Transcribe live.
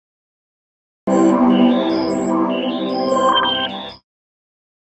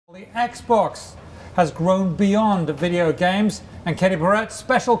The Xbox has grown beyond video games, and Katie Barrett,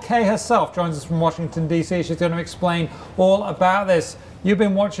 Special K herself, joins us from Washington, D.C. She's going to explain all about this. You've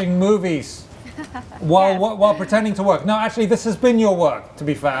been watching movies while pretending to work. No, actually, this has been your work, to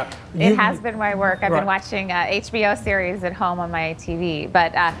be fair. It has been my work. I've been watching HBO series at home on my TV.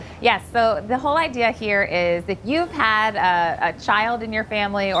 But yes, so the whole idea here is if you've had a child in your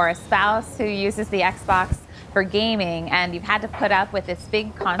family or a spouse who uses the Xbox for gaming and you've had to put up with this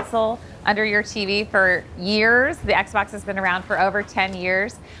big console under your TV for years, the Xbox has been around for over 10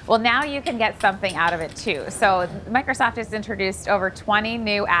 years, well, now you can get something out of it too. So Microsoft has introduced over 20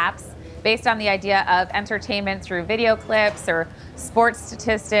 new apps based on the idea of entertainment through video clips or sports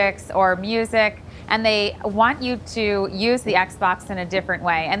statistics or music, and they want you to use the Xbox in a different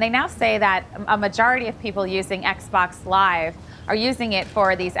way. And they now say that a majority of people using Xbox Live are using it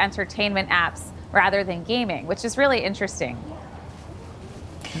for these entertainment apps rather than gaming, which is really interesting.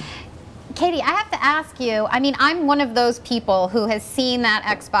 Katie, I have to ask you, I mean, I'm one of those people who has seen that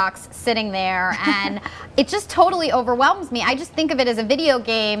Xbox sitting there and it just totally overwhelms me. I just think of it as a video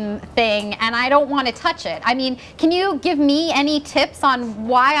game thing and I don't want to touch it. I mean, can you give me any tips on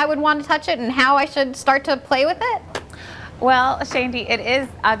why I would want to touch it and how I should start to play with it? Well, Shandy, it is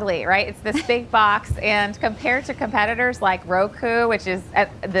ugly, right? It's this big box, and compared to competitors like Roku, which is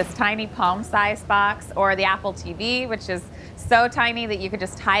this tiny palm-sized box, or the Apple TV, which is so tiny that you could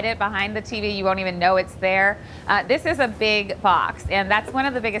just hide it behind the TV, you won't even know it's there. This is a big box, and that's one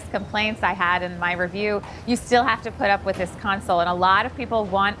of the biggest complaints I had in my review. You still have to put up with this console, and a lot of people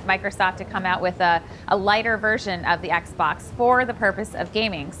want Microsoft to come out with a lighter version of the Xbox for the purpose of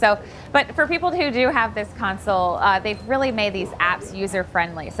gaming. So, but for people who do have this console, they've really made these apps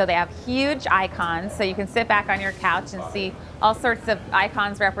user-friendly. So they have huge icons, so you can sit back on your couch and see all sorts of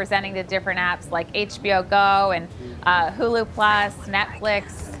icons representing the different apps like HBO Go and Hulu Plus,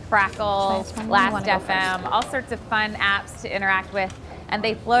 Netflix, Crackle, Last.fm, all sorts of fun apps to interact with. And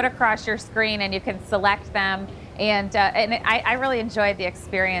they float across your screen and you can select them. And I really enjoyed the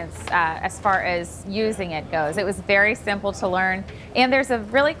experience as far as using it goes. It was very simple to learn. And there's a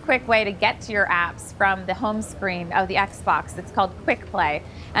really quick way to get to your apps from the home screen of the Xbox. It's called Quick Play.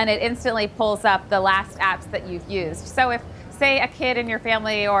 And it instantly pulls up the last apps that you've used. So if, say, a kid in your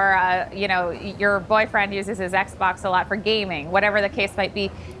family or you know, your boyfriend uses his Xbox a lot for gaming, whatever the case might be,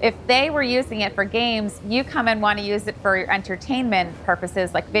 if they were using it for games, you come and want to use it for your entertainment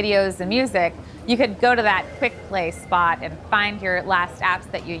purposes like videos and music, you could go to that Quick Play spot and find your last apps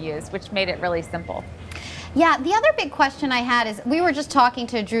that you used, which made it really simple. Yeah, the other big question I had is, we were just talking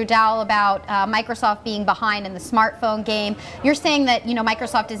to Drew Dowell about Microsoft being behind in the smartphone game. You're saying that, you know,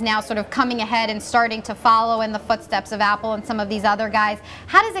 Microsoft is now sort of coming ahead and starting to follow in the footsteps of Apple and some of these other guys.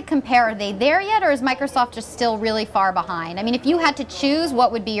 How does it compare? Are they there yet, or is Microsoft just still really far behind? I mean, if you had to choose,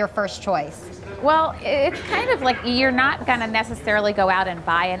 what would be your first choice? Well, it's kind of like you're not going to necessarily go out and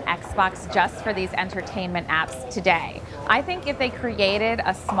buy an Xbox just for these entertainment apps today. I think if they created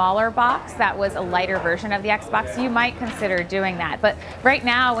a smaller box that was a lighter version of the Xbox, you might consider doing that. But right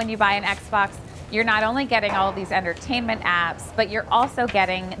now, when you buy an Xbox, you're not only getting all of these entertainment apps, but you're also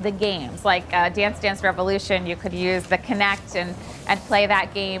getting the games. Like Dance Dance Revolution, you could use the Kinect and play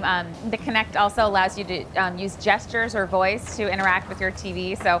that game. The Kinect also allows you to use gestures or voice to interact with your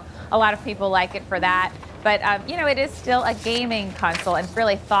TV, so a lot of people like it for that. But you know, it is still a gaming console and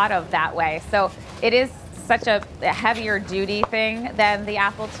really thought of that way. So it is such a heavier duty thing than the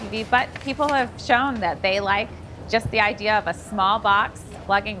Apple TV, but people have shown that they like just the idea of a small box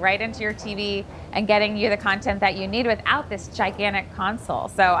plugging right into your TV and getting you the content that you need without this gigantic console.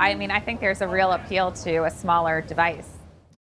 So I mean, I think there's a real appeal to a smaller device.